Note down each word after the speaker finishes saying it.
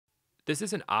This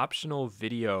is an optional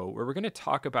video where we're going to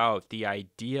talk about the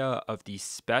idea of the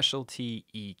specialty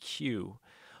EQ.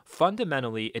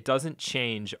 Fundamentally, it doesn't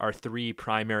change our three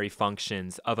primary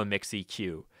functions of a mix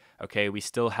EQ. Okay, we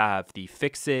still have the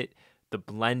fix it, the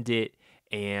blend it,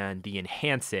 and the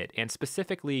enhance it. And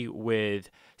specifically with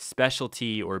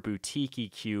specialty or boutique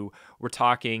EQ, we're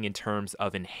talking in terms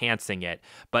of enhancing it,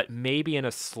 but maybe in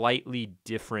a slightly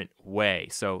different way.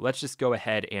 So let's just go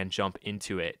ahead and jump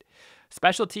into it.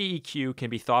 Specialty EQ can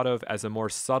be thought of as a more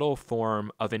subtle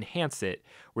form of enhance it,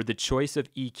 where the choice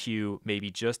of EQ may be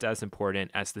just as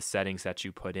important as the settings that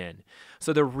you put in.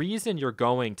 So the reason you're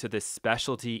going to this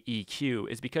specialty EQ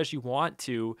is because you want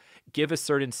to give a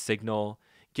certain signal,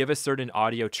 give a certain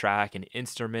audio track, an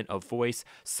instrument, a voice,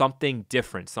 something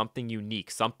different, something unique,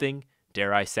 something,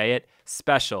 dare I say it,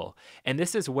 special. And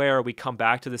this is where we come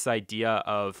back to this idea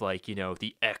of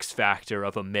the X factor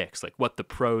of a mix, like what the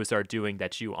pros are doing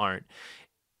that you aren't.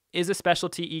 Is a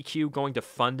specialty EQ going to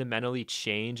fundamentally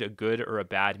change a good or a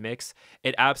bad mix?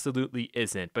 It absolutely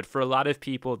isn't. But for a lot of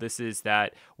people, this is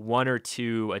that 1 or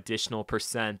 2 additional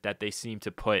percent that they seem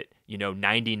to put,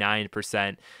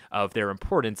 99% of their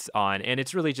importance on. And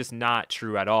it's really just not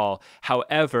true at all.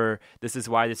 However, this is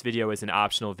why this video is an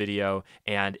optional video,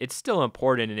 and it's still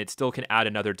important and it still can add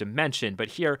another dimension. But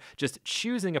here, just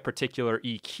choosing a particular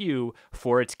EQ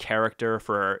for its character,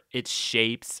 for its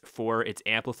shapes, for its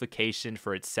amplification,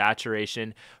 for its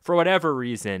saturation, for whatever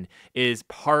reason, is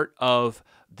part of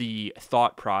the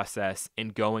thought process in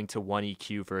going to one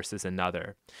EQ versus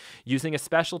another. Using a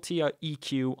specialty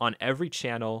EQ on every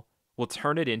channel will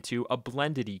turn it into a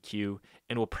blended EQ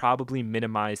and will probably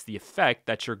minimize the effect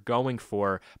that you're going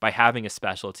for by having a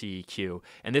specialty EQ.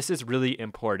 And this is really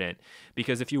important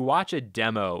because if you watch a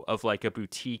demo of like a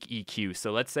boutique EQ,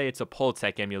 so let's say it's a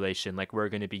PTEQ emulation like we're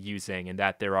going to be using, and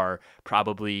that there are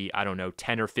probably,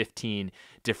 10 or 15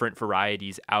 different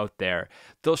varieties out there,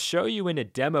 they'll show you in a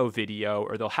demo video,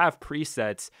 or they'll have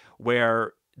presets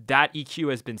where that EQ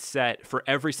has been set for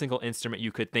every single instrument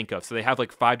you could think of. So they have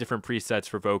like 5 different presets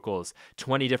for vocals,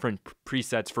 20 different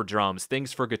presets for drums,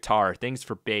 things for guitar, things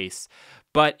for bass.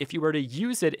 But if you were to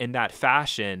use it in that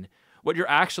fashion, what you're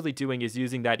actually doing is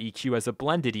using that EQ as a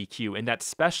blended EQ, and that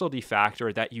specialty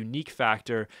factor, that unique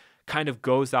factor, kind of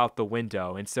goes out the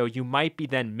window. And so you might be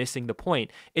then missing the point.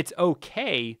 It's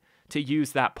okay to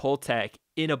use that PTEQ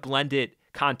in a blended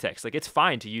context. Like, it's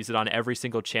fine to use it on every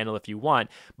single channel if you want,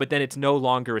 but then it's no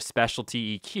longer a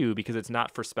specialty EQ because it's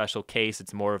not for special case,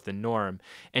 it's more of the norm.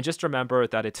 And just remember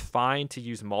that it's fine to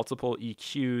use multiple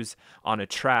EQs on a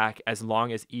track as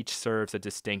long as each serves a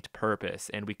distinct purpose.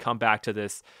 And we come back to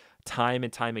this time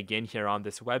and time again here on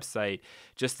this website,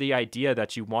 just the idea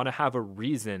that you want to have a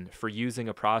reason for using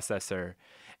a processor.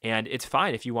 And it's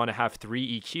fine if you want to have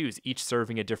 3 EQs, each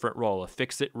serving a different role, a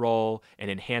fix-it role, an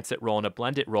enhance-it role, and a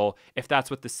blend-it role, if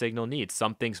that's what the signal needs.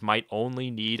 Some things might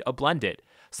only need a blend-it.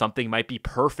 Something might be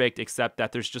perfect, except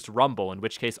that there's just rumble, in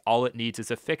which case all it needs is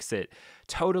a fix-it.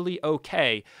 Totally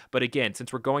okay. But again,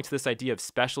 since we're going to this idea of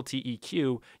specialty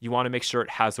EQ, you want to make sure it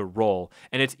has a role.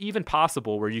 And it's even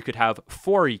possible where you could have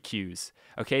 4 EQs.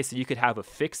 Okay, so you could have a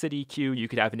fix-it EQ, you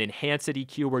could have an enhance-it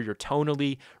EQ where you're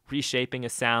tonally reshaping a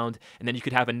sound, and then you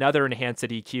could have another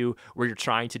enhance-it EQ where you're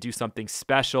trying to do something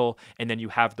special, and then you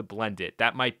have the blend-it.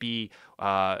 That might be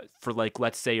for, like,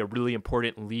 let's say a really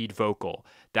important lead vocal.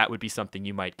 That would be something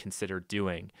you might consider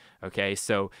doing. Okay,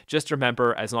 so just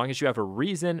remember, as long as you have a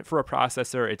reason for a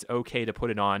processor, it's okay to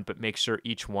put it on, but make sure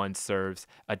each one serves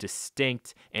a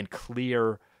distinct and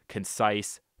clear,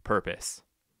 concise purpose.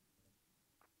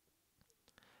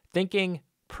 Thinking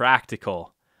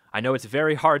practical. I know it's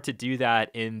very hard to do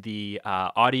that in the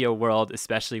audio world,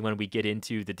 especially when we get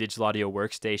into the digital audio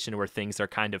workstation where things are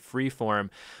kind of freeform.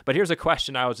 But here's a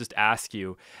question I will just ask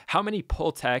you. How many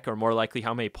PTEQ, or more likely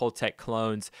how many PTEQ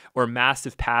clones or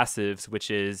massive passives, which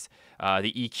is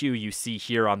the EQ you see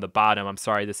here on the bottom. I'm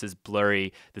sorry, this is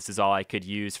blurry. This is all I could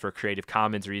use for Creative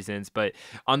Commons reasons. But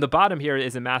on the bottom here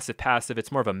is a massive passive.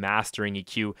 It's more of a mastering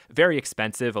EQ, very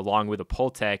expensive along with a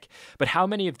PTEQ. But how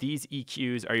many of these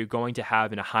EQs are you going to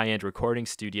have in a high-end recording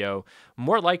studio?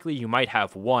 More likely you might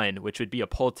have one, which would be a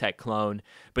PTEQ clone.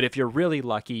 But if you're really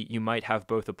lucky, you might have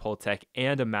both a PTEQ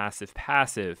and a massive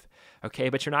passive. Okay,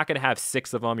 but you're not going to have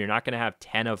 6 of them. You're not going to have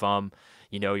 10 of them.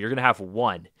 You're going to have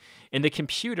one. In the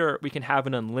computer, we can have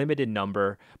an unlimited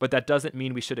number, but that doesn't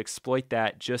mean we should exploit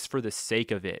that just for the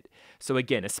sake of it. So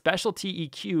again, a specialty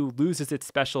EQ loses its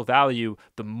special value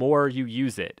the more you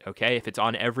use it, okay? If it's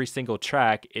on every single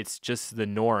track, it's just the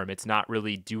norm. It's not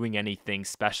really doing anything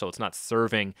special. It's not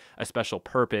serving a special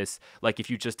purpose. Like if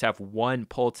you just have one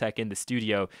PTEQ in the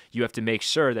studio, you have to make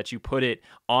sure that you put it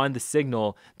on the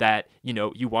signal that,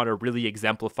 you want to really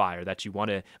exemplify or that you want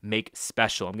to make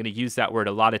special. I'm going to use that word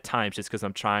a lot of times just because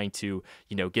I'm trying to,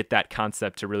 get that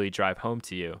concept to really drive home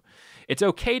to you. It's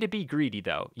okay to be greedy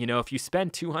though. If you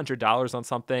spend $200 on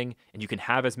something and you can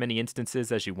have as many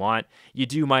instances as you want,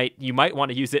 you might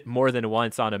want to use it more than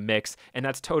once on a mix, and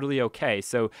that's totally okay.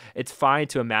 So it's fine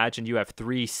to imagine you have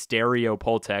 3 stereo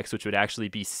PTEQs, which would actually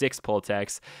be 6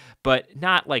 PTEQs, but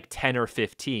not like 10 or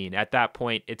 15. At that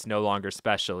point, it's no longer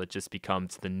special. It just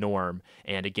becomes the norm,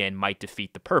 and again, might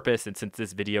defeat the purpose. And since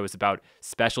this video is about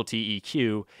specialty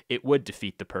EQ, it would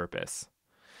defeat the purpose.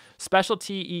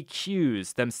 Specialty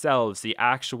EQs themselves, the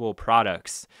actual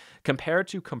products. Compared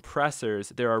to compressors,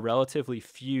 there are relatively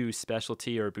few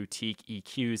specialty or boutique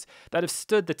EQs that have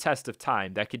stood the test of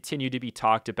time, that continue to be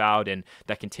talked about and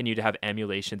that continue to have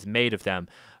emulations made of them.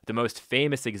 The most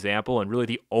famous example, and really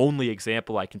the only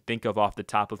example I can think of off the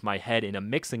top of my head in a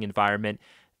mixing environment,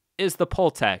 is the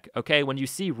PTEQ, okay? When you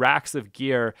see racks of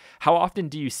gear, how often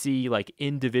do you see like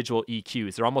individual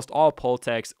EQs? They're almost all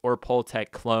PTEQs or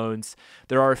PTEQ clones.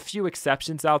 There are a few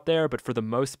exceptions out there, but for the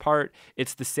most part,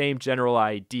 it's the same general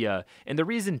idea. And the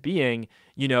reason being,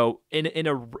 in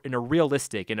a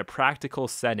realistic, in a practical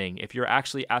setting, if you're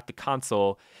actually at the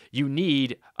console, you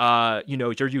need,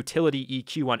 your utility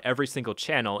EQ on every single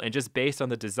channel. And just based on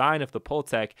the design of the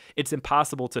PTEQ, it's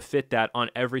impossible to fit that on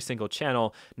every single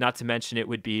channel. Not to mention it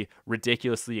would be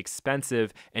ridiculously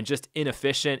expensive and just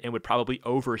inefficient and would probably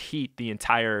overheat the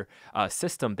entire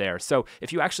system there. So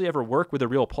if you actually ever work with a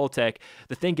real PTEQ,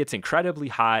 the thing gets incredibly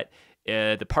hot.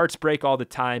 The parts break all the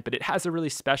time, but it has a really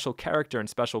special character and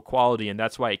special quality, and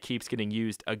that's why it keeps getting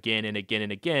used again and again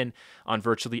and again on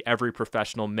virtually every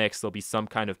professional mix. There'll be some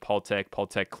kind of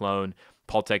PTEQ clone,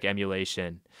 PTEQ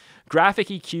emulation. Graphic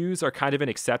EQs are kind of an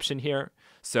exception here.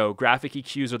 So graphic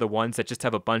EQs are the ones that just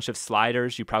have a bunch of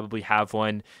sliders. You probably have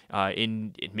one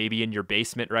maybe in your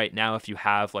basement right now if you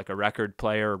have like a record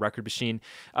player or record machine.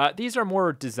 These are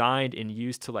more designed and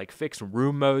used to like fix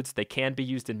room modes. They can be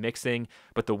used in mixing,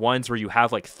 but the ones where you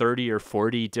have like 30 or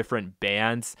 40 different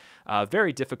bands,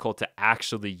 very difficult to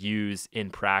actually use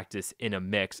in practice in a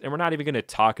mix. And we're not even going to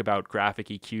talk about graphic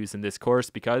EQs in this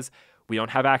course because we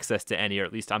don't have access to any, or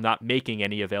at least I'm not making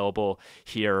any available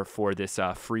here for this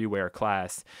freeware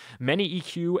class. Many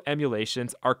EQ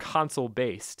emulations are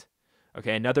console-based.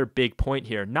 Okay, another big point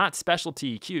here, not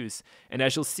specialty EQs. And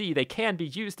as you'll see, they can be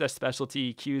used as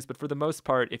specialty EQs, but for the most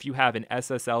part, if you have an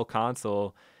SSL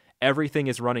console, everything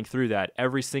is running through that.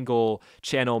 Every single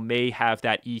channel may have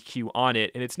that EQ on it,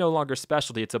 and it's no longer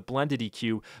specialty. It's a blended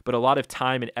EQ, but a lot of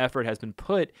time and effort has been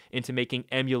put into making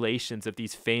emulations of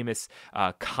these famous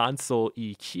console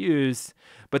EQs,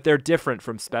 but they're different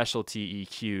from specialty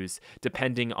EQs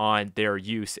depending on their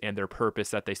use and their purpose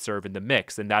that they serve in the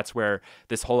mix. And that's where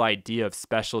this whole idea of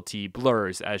specialty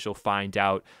blurs, as you'll find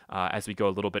out as we go a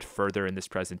little bit further in this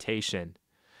presentation.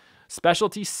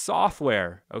 Specialty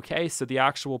software, okay, so the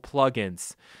actual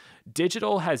plugins.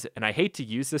 Digital has, and I hate to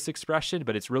use this expression,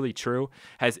 but it's really true,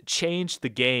 has changed the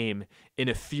game in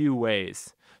a few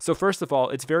ways. So first of all,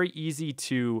 it's very easy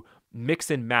to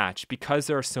mix and match because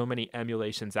there are so many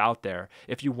emulations out there.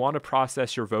 If you want to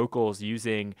process your vocals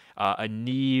using a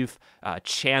Neve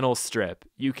channel strip,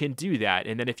 you can do that.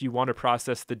 And then if you want to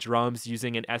process the drums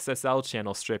using an SSL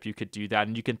channel strip, you could do that.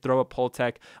 And you can throw a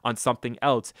PTEQ on something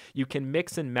else. You can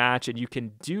mix and match, and you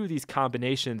can do these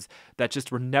combinations that just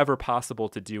were never possible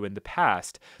to do in the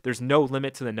past. There's no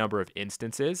limit to the number of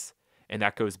instances. And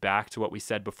that goes back to what we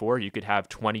said before. You could have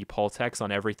 20 PTEQs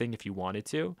on everything if you wanted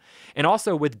to. And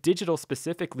also with digital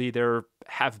specifically, there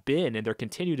have been and there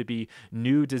continue to be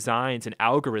new designs and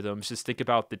algorithms. Just think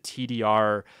about the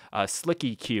TDR slick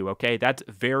EQ, okay? That's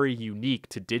very unique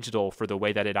to digital for the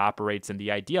way that it operates and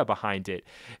the idea behind it.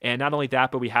 And not only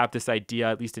that, but we have this idea,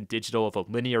 at least in digital, of a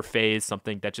linear phase,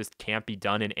 something that just can't be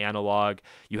done in analog.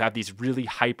 You have these really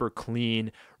hyper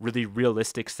clean, really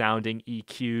realistic sounding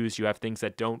EQs. You have things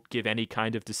that don't give any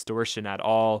kind of distortion at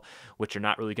all, which you're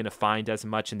not really going to find as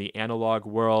much in the analog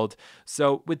world.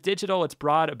 So with digital, it's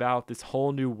brought about this whole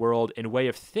whole new world and way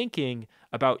of thinking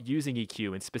about using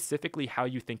EQ, and specifically how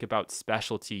you think about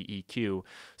specialty EQ.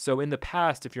 So in the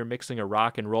past, if you're mixing a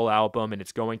rock and roll album and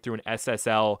it's going through an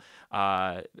SSL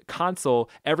console,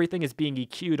 everything is being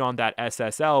EQ'd on that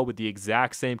SSL with the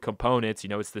exact same components.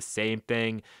 It's the same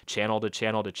thing channel to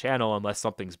channel to channel unless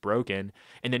something's broken.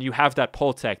 And then you have that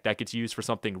PTEQ that gets used for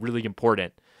something really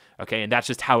important. Okay, and that's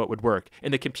just how it would work.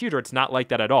 In the computer, it's not like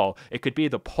that at all. It could be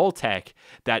the PTEQ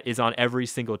that is on every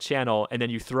single channel, and then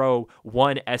you throw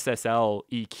one SSL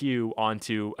EQ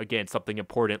onto, again, something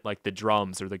important like the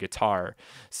drums or the guitar.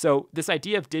 So this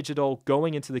idea of digital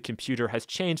going into the computer has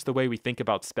changed the way we think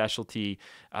about specialty.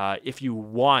 If you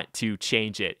want to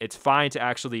change it, it's fine to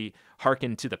actually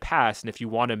hearken to the past. And if you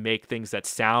want to make things that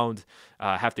sound,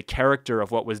 have the character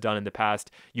of what was done in the past,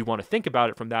 you want to think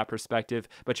about it from that perspective,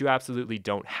 but you absolutely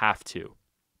don't have to.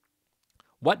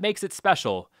 What makes it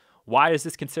special? Why is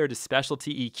this considered a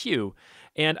specialty EQ?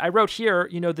 And I wrote here,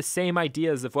 the same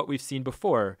ideas of what we've seen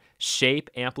before.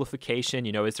 Shape, amplification,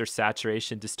 is there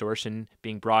saturation, distortion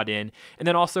being brought in? And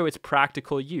then also its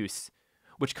practical use,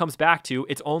 which comes back to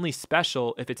it's only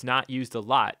special if it's not used a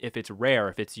lot, if it's rare,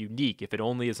 if it's unique, if it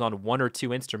only is on one or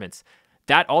two instruments.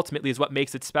 That ultimately is what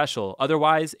makes it special.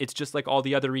 Otherwise, it's just like all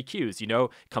the other EQs, it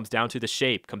comes down to the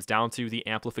shape, comes down to the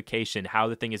amplification, how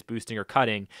the thing is boosting or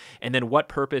cutting, and then what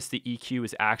purpose the EQ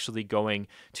is actually going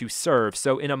to serve.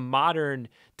 So in a modern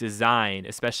design,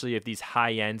 especially of these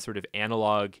high-end sort of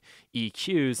analog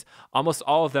EQs, almost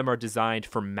all of them are designed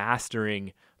for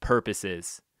mastering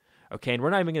purposes. Okay, and we're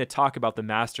not even going to talk about the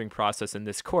mastering process in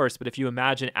this course, but if you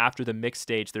imagine after the mix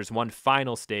stage, there's one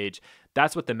final stage.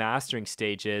 That's what the mastering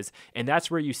stage is, and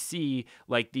that's where you see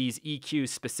like these EQs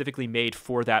specifically made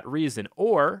for that reason,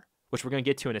 or, which we're going to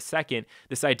get to in a second,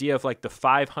 this idea of like the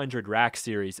 500 rack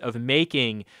series of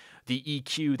making the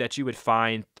EQ that you would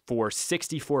find for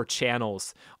 64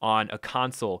 channels on a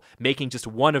console, making just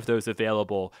one of those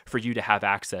available for you to have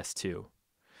access to.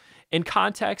 In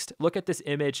context, look at this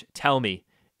image, tell me,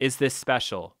 is this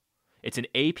special? It's an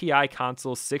API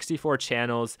console, 64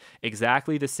 channels,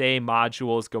 exactly the same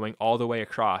modules going all the way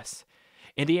across.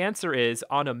 And the answer is,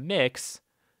 on a mix,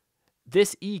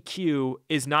 this EQ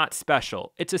is not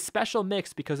special. It's a special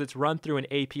mix because it's run through an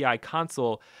API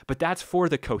console, but that's for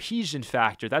the cohesion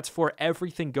factor. That's for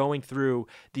everything going through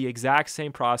the exact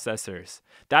same processors.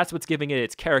 That's what's giving it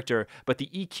its character, but the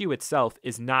EQ itself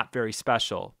is not very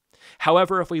special.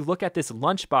 However, if we look at this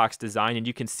lunchbox design, and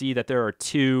you can see that there are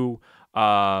two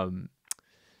API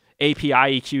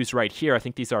EQs right here. I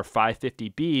think these are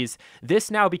 550Bs.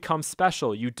 This now becomes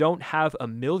special. You don't have a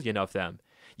million of them.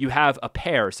 You have a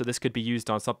pair, so this could be used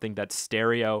on something that's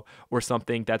stereo or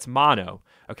something that's mono.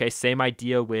 Okay, same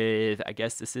idea with, I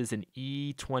guess this is an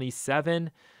E27.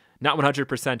 Not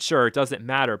 100% sure, it doesn't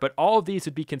matter, but all of these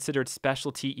would be considered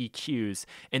specialty EQs,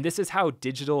 and this is how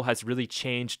digital has really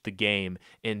changed the game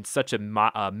in such a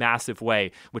massive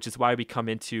way, which is why we come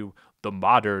into the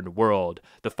modern world.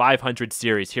 The 500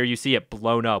 series, here you see it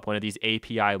blown up, one of these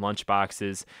API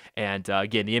lunchboxes, and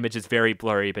again, the image is very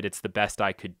blurry, but it's the best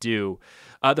I could do.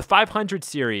 The 500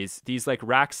 series, these like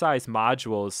rack size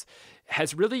modules,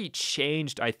 has really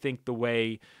changed, I think, the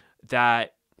way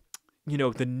that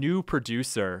the new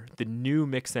producer, the new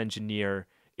mix engineer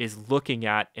is looking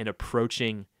at and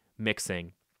approaching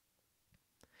mixing.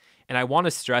 And I want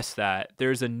to stress that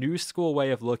there's a new school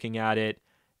way of looking at it,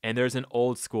 and there's an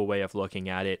old school way of looking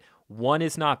at it. One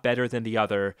is not better than the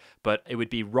other, but it would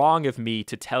be wrong of me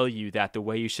to tell you that the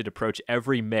way you should approach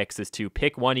every mix is to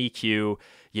pick one EQ,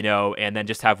 and then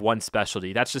just have one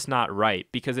specialty. That's just not right,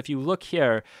 because if you look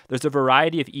here, there's a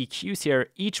variety of EQs here.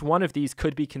 Each one of these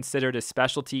could be considered a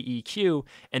specialty EQ,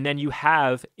 and then you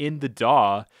have in the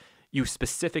DAW, you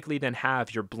specifically then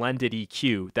have your blended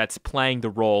EQ that's playing the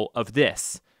role of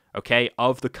this, okay,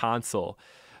 of the console.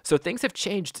 So things have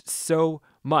changed so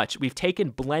much. We've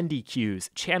taken blend EQs,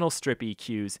 channel strip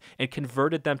EQs, and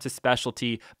converted them to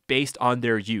specialty based on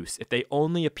their use. If they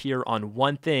only appear on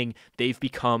one thing, they've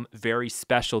become very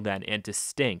special then and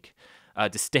distinct.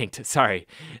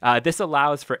 This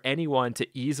allows for anyone to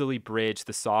easily bridge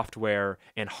the software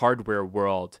and hardware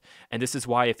world. And this is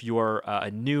why if you're a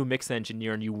new mix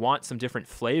engineer and you want some different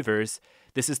flavors,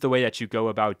 this is the way that you go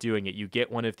about doing it. You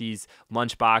get one of these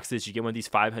lunch boxes, you get one of these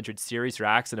 500 series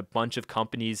racks, and a bunch of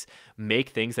companies make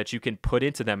things that you can put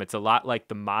into them. It's a lot like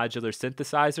the modular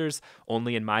synthesizers,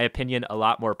 only in my opinion, a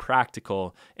lot more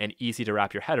practical and easy to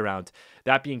wrap your head around.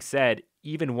 That being said,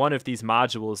 even one of these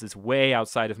modules is way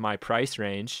outside of my price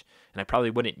range, and I probably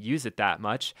wouldn't use it that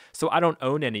much. So I don't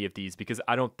own any of these because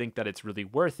I don't think that it's really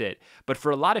worth it. But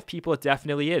for a lot of people, it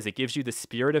definitely is. It gives you the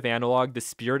spirit of analog, the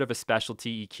spirit of a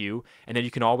specialty EQ, and then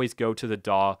you can always go to the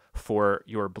DAW for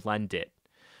your blended.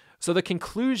 So the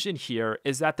conclusion here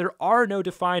is that there are no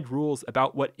defined rules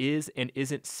about what is and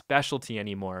isn't specialty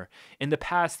anymore. In the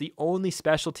past, the only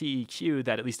specialty EQ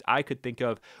that at least I could think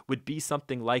of would be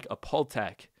something like a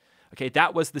PTEQ. Okay,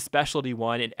 that was the specialty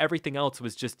one, and everything else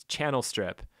was just channel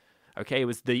strip. Okay, it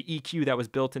was the EQ that was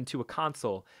built into a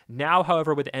console. Now,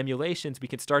 however, with emulations, we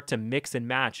can start to mix and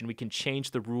match, and we can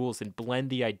change the rules and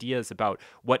blend the ideas about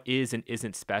what is and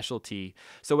isn't specialty.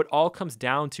 So it all comes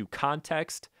down to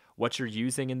context, what you're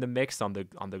using in the mix on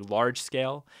the large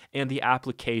scale, and the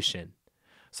application.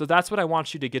 So that's what I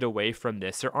want you to get away from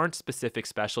this. There aren't specific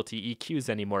specialty EQs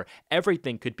anymore.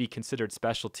 Everything could be considered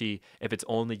specialty if it's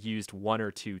only used 1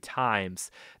 or 2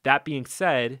 times. That being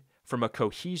said, from a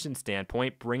cohesion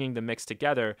standpoint, bringing the mix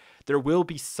together, there will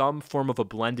be some form of a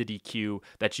blended EQ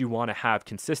that you want to have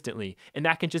consistently. And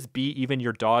that can just be even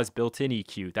your DAW's built-in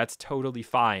EQ. That's totally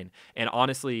fine. And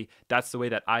honestly, that's the way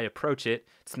that I approach it.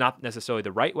 It's not necessarily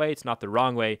the right way, it's not the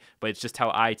wrong way, but it's just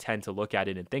how I tend to look at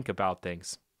it and think about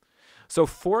things. So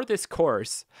for this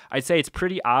course, I'd say it's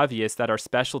pretty obvious that our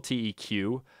specialty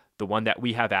EQ, the one that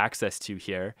we have access to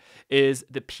here, is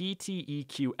the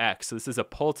PTEQ-X. So this is a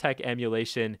PTEQ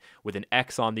emulation with an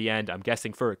X on the end, I'm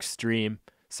guessing for extreme.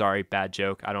 Sorry, bad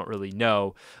joke, I don't really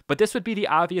know. But this would be the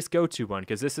obvious go-to one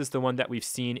because this is the one that we've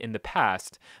seen in the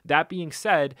past. That being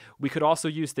said, we could also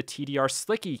use the TDR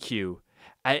Slick EQ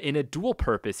in a dual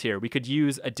purpose here. We could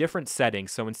use a different setting.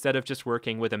 So instead of just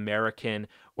working with American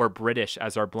or British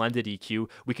as our blended EQ,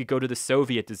 we could go to the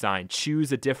Soviet design,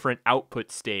 choose a different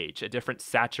output stage, a different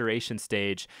saturation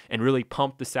stage, and really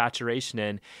pump the saturation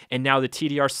in. And now the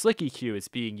TDR Slick EQ is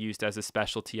being used as a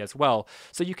specialty as well.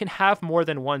 So you can have more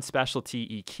than one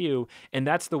specialty EQ, and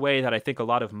that's the way that I think a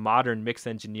lot of modern mix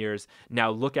engineers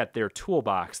now look at their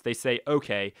toolbox. They say,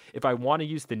 okay, if I want to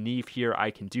use the Neve here,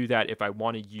 I can do that. If I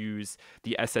want to use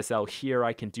the SSL here,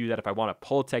 I can do that. If I want a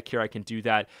PTEQ here, I can do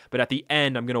that. But at the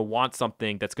end, I'm going to want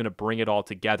something that's going to bring it all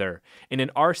together. And in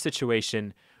our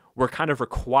situation, we're kind of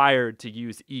required to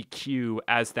use EQ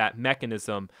as that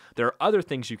mechanism. There are other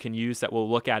things you can use that we'll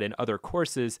look at in other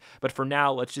courses, but for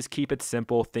now, let's just keep it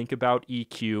simple. Think about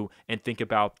EQ and think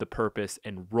about the purpose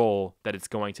and role that it's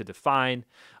going to define.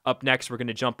 Up next, we're going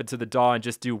to jump into the DAW and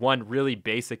just do one really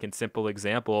basic and simple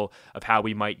example of how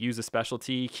we might use a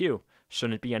specialty EQ.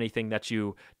 Shouldn't be anything that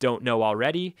you don't know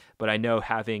already, but I know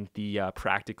having the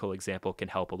practical example can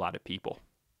help a lot of people.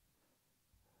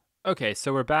 Okay,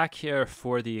 so we're back here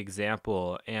for the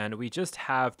example, and we just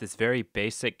have this very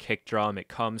basic kick drum. It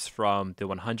comes from the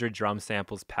 100 drum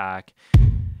samples pack.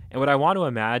 And what I want to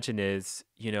imagine is,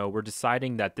 we're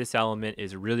deciding that this element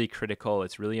is really critical.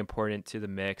 It's really important to the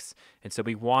mix. And so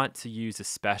we want to use a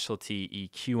specialty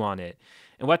EQ on it.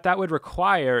 And what that would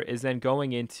require is then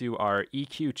going into our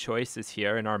EQ choices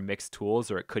here in our mix tools,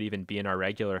 or it could even be in our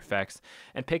regular effects,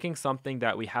 and picking something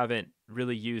that we haven't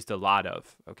really used a lot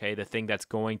of, okay? The thing that's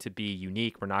going to be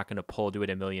unique. We're not going to pull to it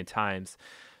a million times.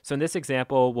 So in this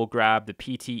example, we'll grab the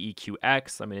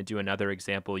PTEQ-X. I'm going to do another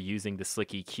example using the Slick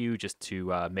EQ just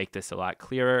to make this a lot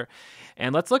clearer.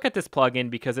 And let's look at this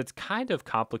plugin because it's kind of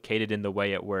complicated in the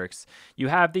way it works. You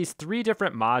have these 3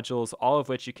 different modules, all of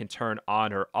which you can turn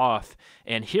on or off.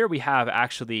 And here we have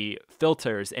actually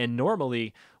filters. And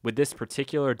normally with this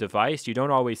particular device, you don't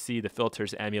always see the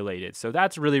filters emulated. So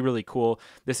that's really, really cool.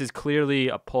 This is clearly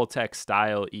a PTEQ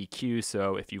style EQ.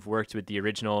 So if you've worked with the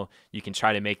original, you can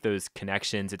try to make those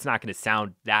connections. It's not going to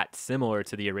sound that similar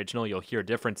to the original. You'll hear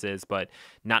differences, but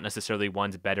not necessarily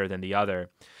one's better than the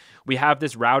other. We have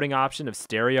this routing option of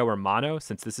stereo or mono.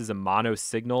 Since this is a mono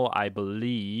signal, I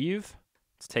believe,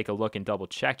 let's take a look and double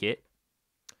check it.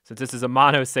 Since this is a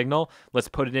mono signal, let's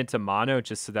put it into mono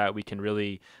just so that we can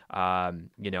really,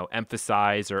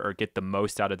 emphasize or get the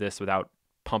most out of this without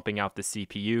pumping out the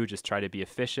CPU. Just try to be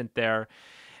efficient there.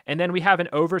 And then we have an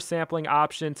oversampling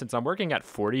option. Since I'm working at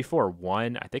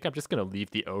 44.1, I think I'm just going to leave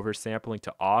the oversampling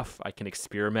to off. I can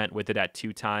experiment with it at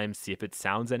 2 times, see if it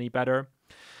sounds any better.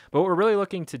 But what we're really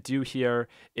looking to do here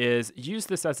is use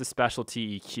this as a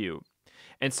specialty EQ.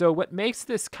 And so what makes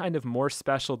this kind of more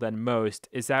special than most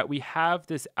is that we have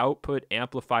this output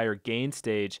amplifier gain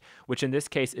stage, which in this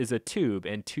case is a tube,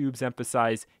 and tubes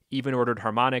emphasize even ordered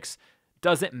harmonics.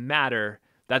 Doesn't matter.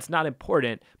 That's not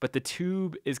important, but the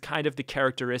tube is kind of the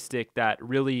characteristic that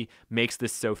really makes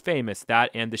this so famous,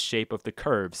 that and the shape of the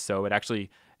curves. So it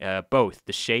actually both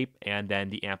the shape and then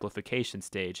the amplification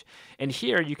stage. And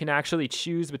here you can actually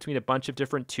choose between a bunch of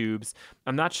different tubes.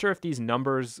 I'm not sure if these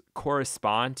numbers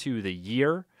correspond to the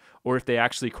year or if they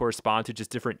actually correspond to just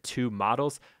different tube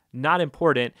models. Not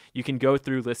important. You can go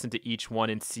through, listen to each one,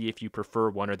 and see if you prefer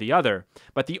one or the other.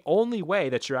 But the only way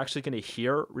that you're actually going to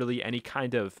hear really any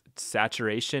kind of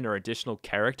saturation or additional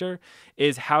character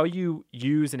is how you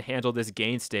use and handle this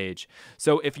gain stage.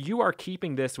 So if you are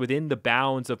keeping this within the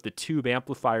bounds of the tube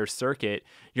amplifier circuit,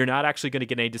 you're not actually going to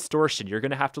get any distortion. You're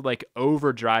going to have to like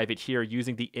overdrive it here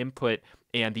using the input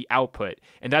and the output.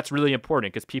 And that's really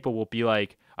important because people will be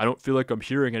like, I don't feel like I'm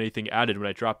hearing anything added when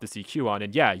I drop this EQ on.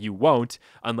 And yeah, you won't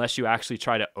unless you actually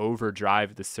try to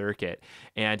overdrive the circuit.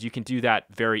 And you can do that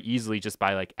very easily just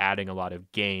by like adding a lot of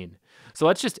gain. So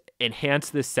let's just enhance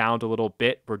this sound a little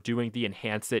bit. We're doing the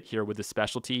enhance it here with the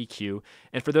specialty EQ.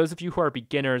 And for those of you who are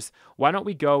beginners, why don't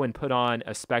we go and put on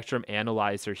a spectrum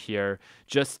analyzer here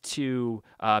just to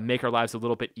make our lives a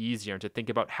little bit easier and to think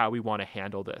about how we want to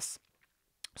handle this.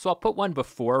 So I'll put one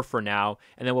before for now,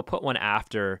 and then we'll put one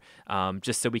after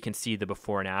just so we can see the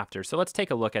before and after. So let's take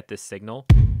a look at this signal.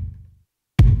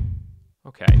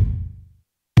 Okay,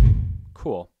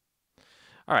 cool.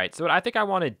 All right, so what I think I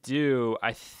want to do,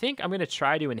 I think I'm going to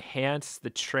try to enhance the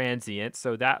transient.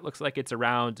 So that looks like it's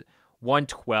around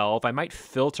 112. I might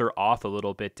filter off a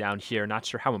little bit down here. Not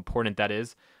sure how important that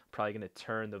is. Probably going to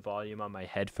turn the volume on my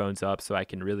headphones up so I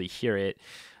can really hear it.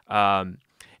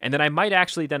 And then I might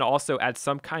actually then also add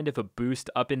some kind of a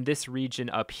boost up in this region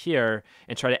up here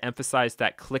and try to emphasize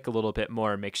that click a little bit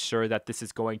more, make sure that this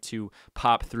is going to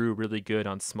pop through really good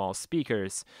on small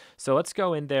speakers. So let's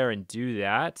go in there and do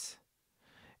that.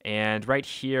 And right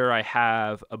here I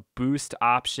have a boost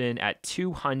option at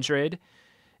 200.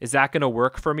 Is that going to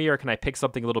work for me, or can I pick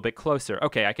something a little bit closer?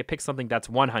 Okay, I could pick something that's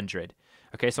 100.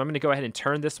 Okay, so I'm going to go ahead and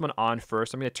turn this one on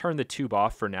first. I'm going to turn the tube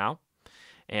off for now.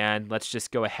 And let's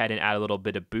just go ahead and add a little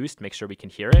bit of boost, make sure we can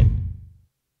hear it.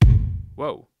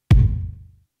 Whoa.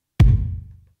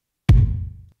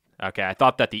 Okay, I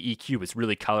thought that the EQ was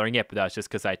really coloring it, but that was just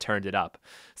because I turned it up.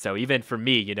 So even for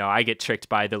me, you know, I get tricked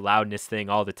by the loudness thing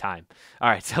all the time. All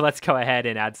right, so let's go ahead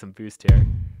and add some boost here.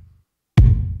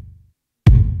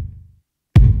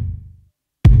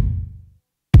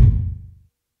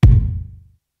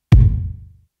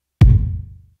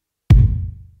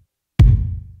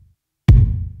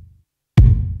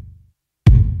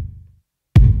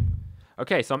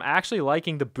 Okay, so I'm actually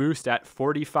liking the boost at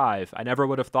 45. I never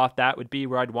would have thought that would be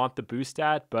where I'd want the boost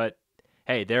at, but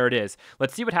hey, there it is.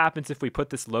 Let's see what happens if we put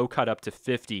this low cut up to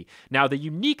 50. Now, the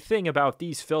unique thing about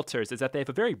these filters is that they have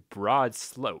a very broad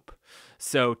slope.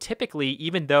 So typically,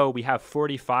 even though we have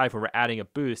 45 when we're adding a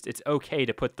boost, it's okay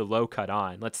to put the low cut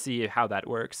on. Let's see how that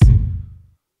works.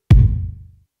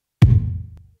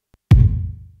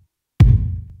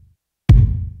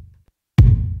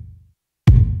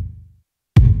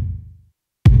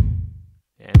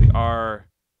 And we are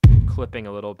clipping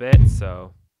a little bit,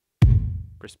 so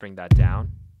just bring that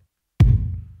down.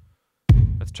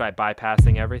 Let's try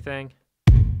bypassing everything.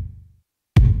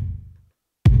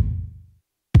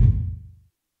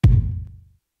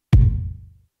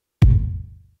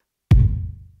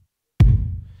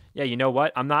 Yeah, you know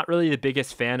what? I'm not really the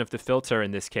biggest fan of the filter in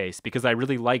this case because I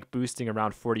really like boosting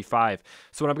around 45.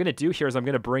 So what I'm going to do here is I'm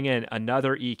going to bring in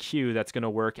another EQ that's going to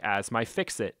work as my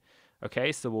fix-it.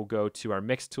 Okay, so we'll go to our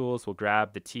mix tools, we'll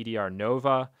grab the TDR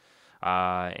Nova,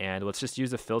 and let's just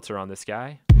use a filter on this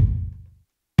guy.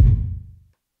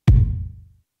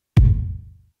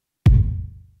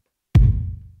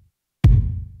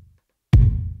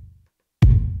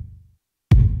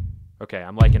 Okay,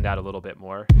 I'm liking that a little bit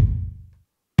more.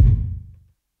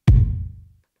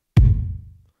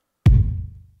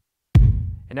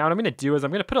 And now what I'm going to do is I'm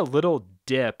going to put a little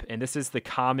dip, and this is the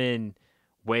common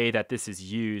way that this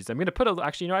is used. I'm going to put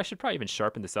actually, you know, I should probably even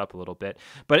sharpen this up a little bit.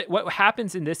 But what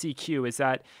happens in this EQ is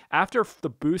that after the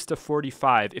boost of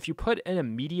 45, if you put an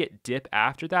immediate dip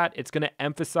after that, it's going to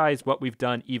emphasize what we've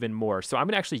done even more. So I'm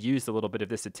going to actually use a little bit of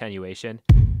this attenuation.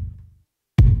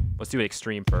 Let's do it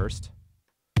extreme first.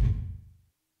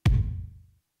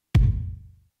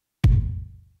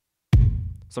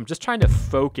 So I'm just trying to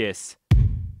focus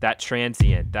that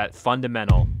transient, that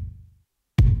fundamental.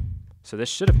 So this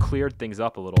should have cleared things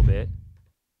up a little bit.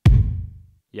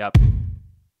 Yep.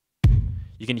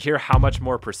 You can hear how much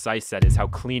more precise that is, how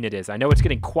clean it is. I know it's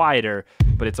getting quieter,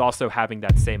 but it's also having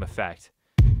that same effect.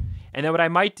 And then what I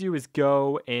might do is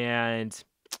go and,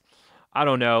 I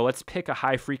don't know, let's pick a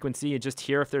high frequency and just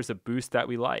hear if there's a boost that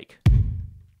we like.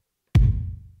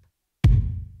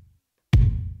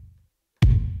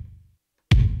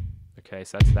 Okay,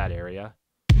 so that's that area.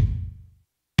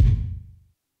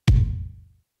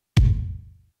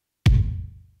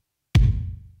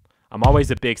 I'm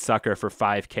always a big sucker for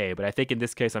 5K, but I think in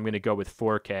this case I'm going to go with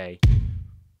 4K.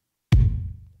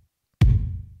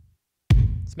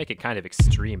 Let's make it kind of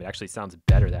extreme. It actually sounds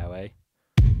better that way.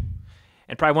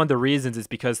 And probably one of the reasons is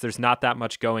because there's not that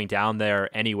much going down there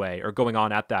anyway, or going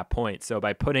on at that point. So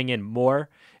by putting in more,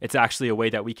 it's actually a way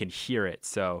that we can hear it.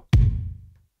 So,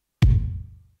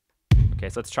 okay,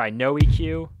 so let's try no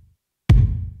EQ.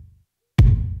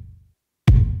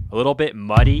 A little bit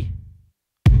muddy.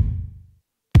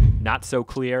 Not so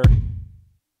clear.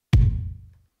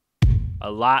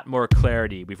 A lot more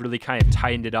clarity. We've really kind of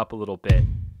tightened it up a little bit.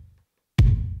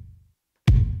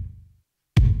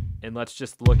 And let's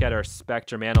just look at our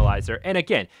spectrum analyzer. And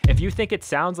again, if you think it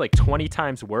sounds like 20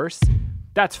 times worse,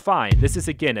 that's fine. This is,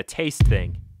 again, a taste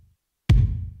thing.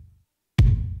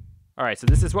 All right, so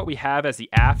this is what we have as the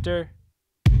after.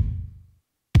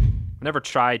 I've never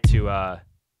tried to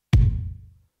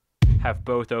have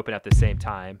both open at the same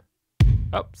time.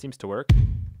 Oh, seems to work.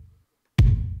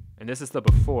 And this is the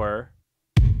before.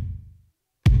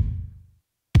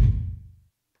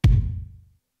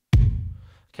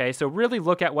 Okay, so really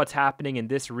look at what's happening in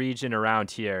this region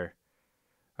around here.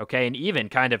 Okay, and even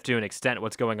kind of to an extent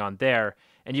what's going on there.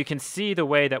 And you can see the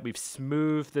way that we've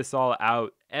smoothed this all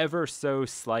out ever so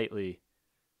slightly.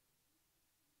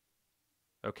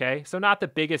 Okay, so not the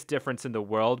biggest difference in the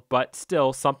world, but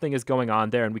still something is going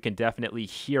on there and we can definitely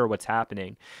hear what's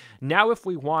happening. Now, if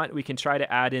we want, we can try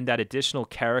to add in that additional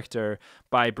character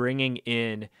by bringing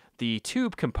in the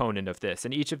tube component of this.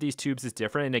 And each of these tubes is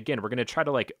different. And again, we're going to try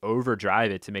to like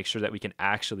overdrive it to make sure that we can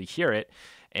actually hear it.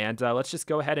 And let's just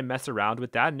go ahead and mess around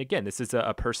with that. And again, this is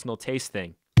a personal taste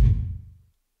thing.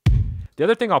 The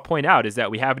other thing I'll point out is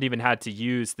that we haven't even had to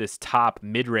use this top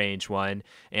mid-range one.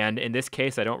 And in this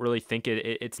case, I don't really think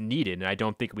it's needed. And I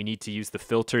don't think we need to use the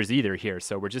filters either here.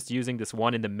 So we're just using this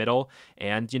one in the middle.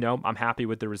 And, you know, I'm happy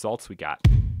with the results we got.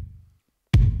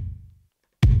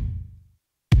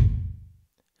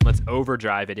 Let's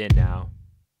overdrive it in now.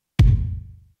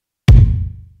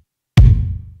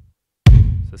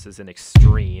 So this is an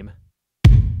extreme.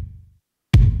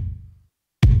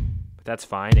 But that's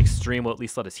fine. Extreme will at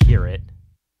least let us hear it.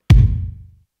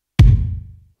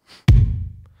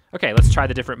 Okay, let's try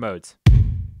the different modes.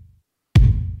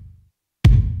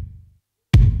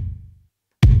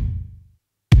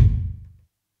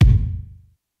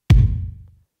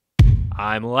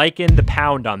 I'm liking the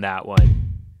pound on that one.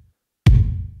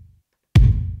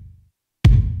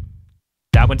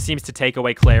 That one seems to take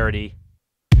away clarity.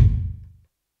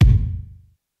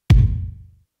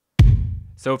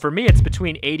 So for me, it's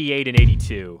between 88 and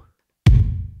 82.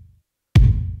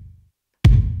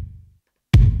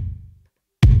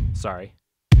 Sorry.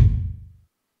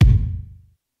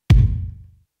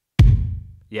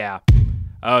 Yeah.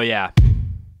 Oh, yeah.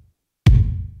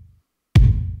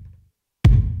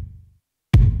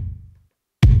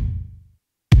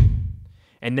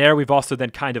 And there we've also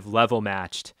then kind of level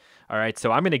matched. All right,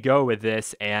 so I'm going to go with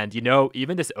this. And, you know,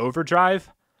 even this overdrive,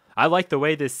 I like the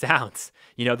way this sounds.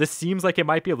 You know, this seems like it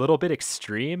might be a little bit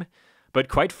extreme, but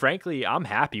quite frankly, I'm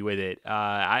happy with it.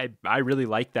 I really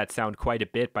like that sound quite a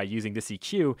bit by using this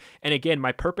EQ. And again,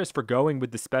 my purpose for going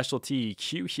with the Specialty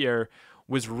EQ here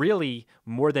was really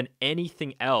more than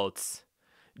anything else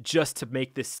just to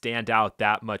make this stand out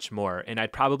that much more. And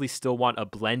I'd probably still want a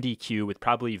blend EQ with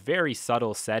probably very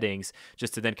subtle settings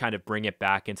just to then kind of bring it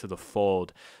back into the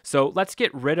fold. So let's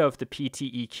get rid of the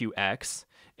PTEQ-X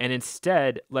and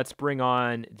instead let's bring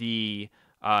on the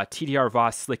TDR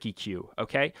Voss Slick EQ,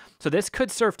 okay? So this could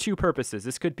serve two purposes.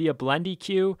 This could be a blend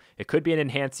EQ, it could be an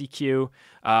enhance EQ,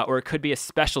 or it could be a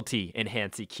specialty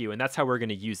enhance EQ, and that's how we're going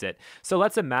to use it. So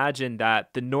let's imagine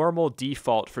that the normal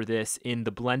default for this in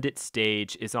the blended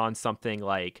stage is on something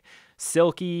like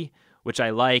silky, which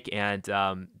I like, and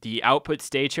the output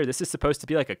stage here, this is supposed to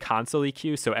be like a console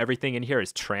EQ, so everything in here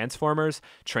is transformers.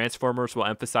 Transformers will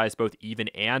emphasize both even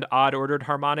and odd ordered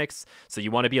harmonics, so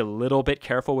you want to be a little bit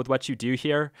careful with what you do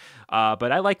here.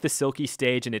 But I like the silky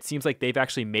stage, and it seems like they've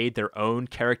actually made their own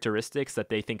characteristics that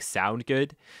they think sound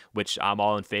good, which I'm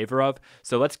all in favor of.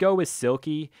 So let's go with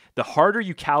silky. The harder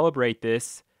you calibrate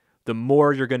this, the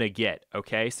more you're going to get,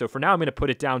 okay? So for now, I'm going to put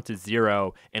it down to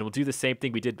 0, and we'll do the same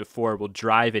thing we did before. We'll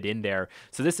drive it in there.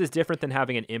 So this is different than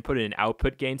having an input and an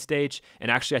output gain stage,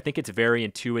 and actually, I think it's very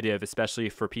intuitive, especially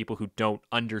for people who don't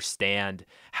understand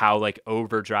how, like,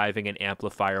 overdriving an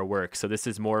amplifier works. So this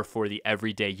is more for the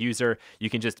everyday user. You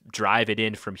can just drive it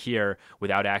in from here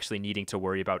without actually needing to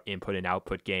worry about input and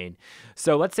output gain.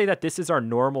 So let's say that this is our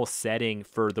normal setting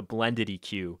for the blended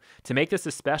EQ. To make this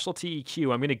a specialty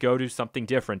EQ, I'm going to go to something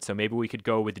different. So maybe we could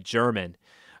go with German.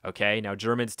 Okay, now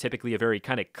German's typically a very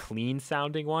kind of clean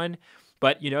sounding one,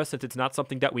 But, since it's not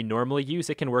something that we normally use,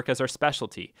 it can work as our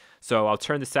specialty. So I'll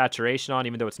turn the saturation on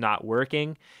even though it's not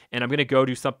working, and I'm going to go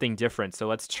do something different. So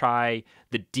let's try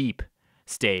the deep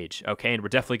stage, okay? And we're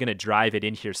definitely going to drive it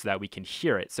in here so that we can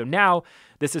hear it. So now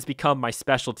this has become my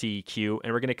specialty EQ,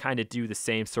 and we're going to kind of do the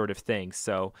same sort of thing.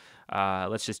 So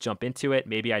let's just jump into it.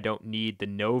 Maybe I don't need the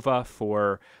Nova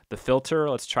for the filter.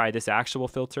 Let's try this actual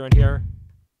filter in here.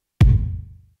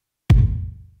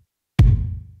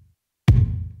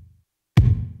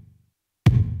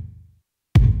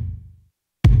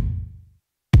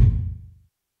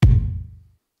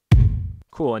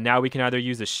 Cool, and now we can either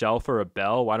use a shelf or a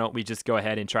bell. Why don't we just go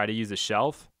ahead and try to use a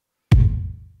shelf?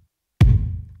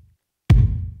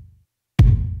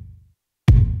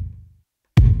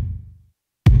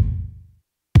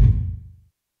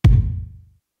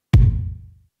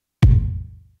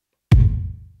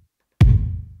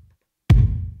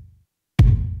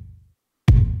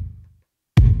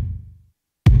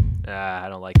 I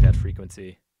don't like that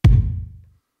frequency.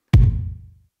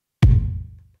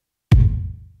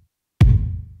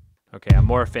 Okay, I'm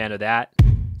more a fan of that.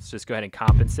 Let's just go ahead and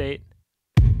compensate.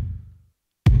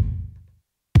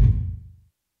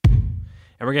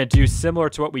 And we're going to do similar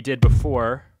to what we did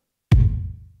before.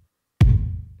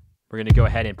 We're going to go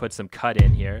ahead and put some cut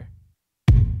in here.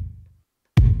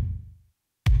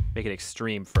 Make it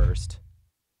extreme first.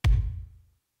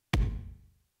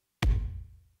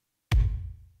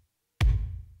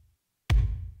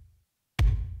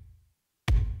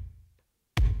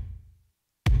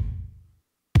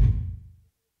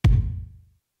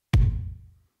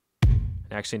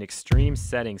 Actually, an extreme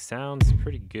setting sounds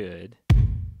pretty good.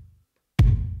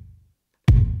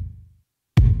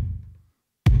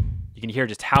 You can hear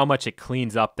just how much it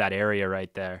cleans up that area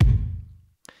right there.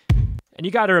 And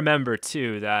you got to remember,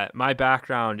 too, that my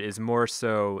background is more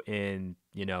so in,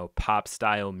 pop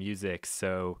style music.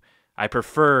 So I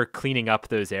prefer cleaning up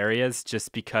those areas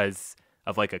just because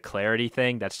of like a clarity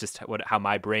thing. That's just how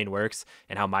my brain works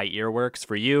and how my ear works.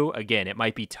 For you, again, it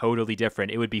might be totally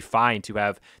different. It would be fine to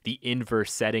have the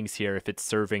inverse settings here if it's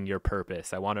serving your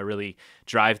purpose. I want to really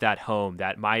drive that home,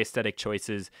 that my aesthetic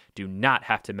choices do not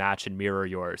have to match and mirror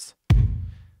yours.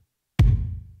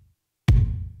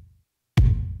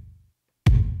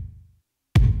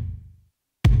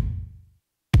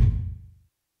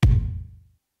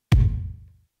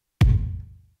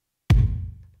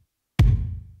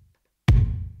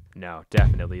 No,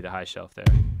 definitely the high shelf there.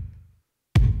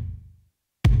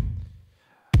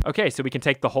 Okay, so we can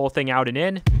take the whole thing out and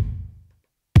in.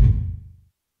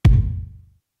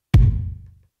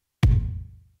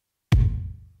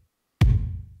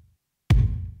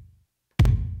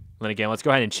 And again, let's go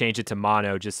ahead and change it to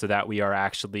mono just so that we are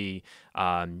actually,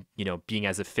 being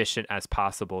as efficient as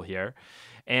possible here.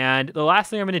 And the last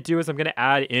thing I'm going to do is I'm going to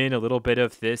add in a little bit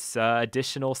of this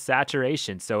additional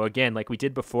saturation. So again, like we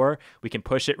did before, we can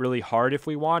push it really hard if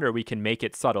we want, or we can make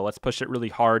it subtle. Let's push it really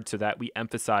hard so that we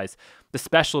emphasize the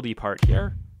specialty part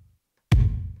here.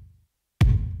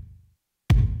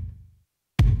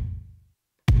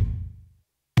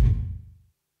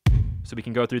 So we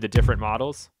can go through the different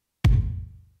models.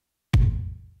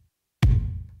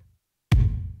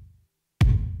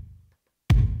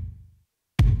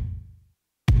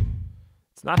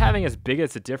 It's not having as big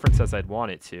as a difference as I'd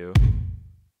want it to.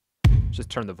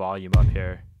 Just turn the volume up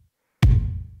here.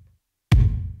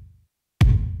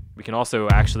 We can also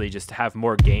actually just have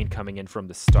more gain coming in from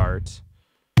the start.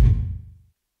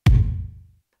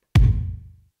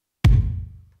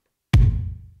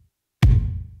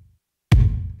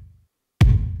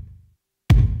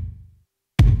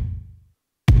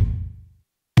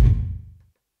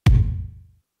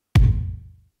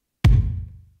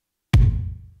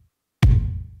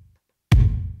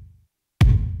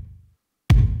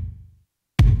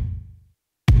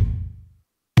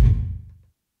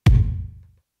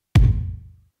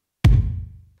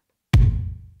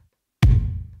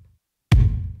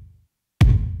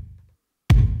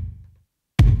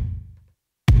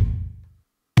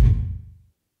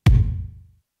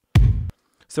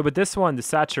 So with this one, the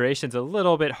saturation's a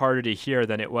little bit harder to hear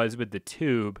than it was with the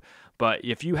tube, but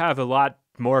if you have a lot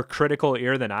more critical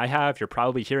ear than I have, you're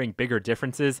probably hearing bigger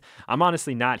differences. I'm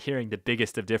honestly not hearing the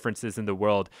biggest of differences in the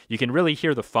world. You can really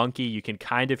hear the funky, you can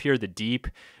kind of hear the deep.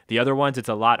 The other ones, it's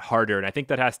a lot harder, and I think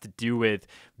that has to do with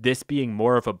this being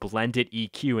more of a blended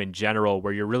EQ in general,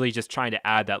 where you're really just trying to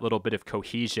add that little bit of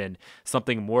cohesion,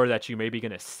 something more that you may be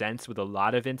going to sense with a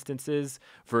lot of instances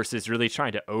versus really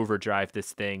trying to overdrive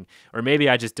this thing. Or maybe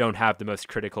I just don't have the most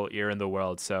critical ear in the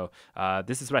world, so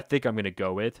this is what I think I'm going to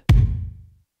go with.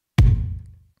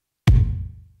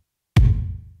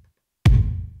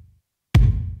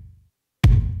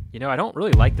 You know, I don't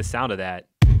really like the sound of that.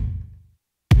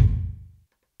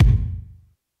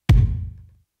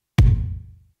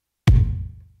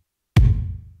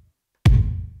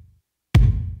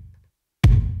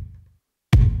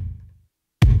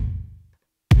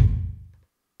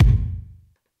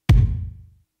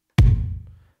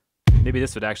 Maybe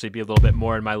this would actually be a little bit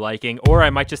more in my liking, or I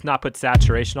might just not put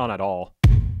saturation on at all.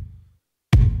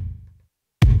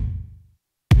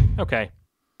 Okay.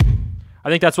 I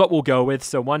think that's what we'll go with.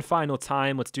 So one final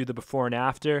time, let's do the before and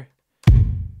after.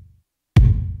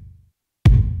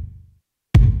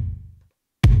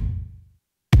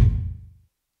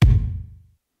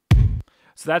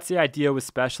 So that's the idea with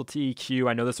Specialty EQ.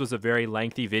 I know this was a very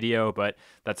lengthy video, but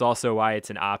that's also why it's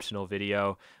an optional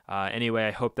video. Anyway,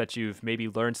 I hope that you've maybe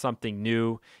learned something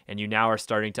new and you now are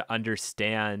starting to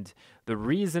understand the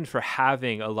reason for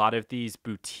having a lot of these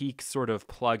boutique sort of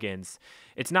plugins.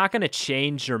 It's not going to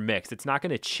change your mix. It's not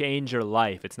going to change your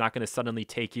life. It's not going to suddenly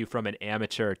take you from an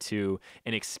amateur to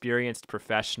an experienced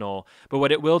professional. But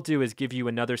what it will do is give you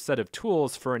another set of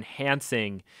tools for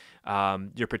enhancing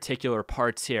your particular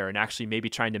parts here and actually maybe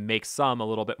trying to make some a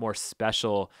little bit more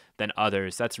special than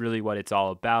others. That's really what it's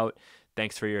all about.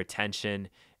 Thanks for your attention,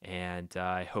 and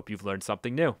I hope you've learned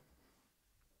something new.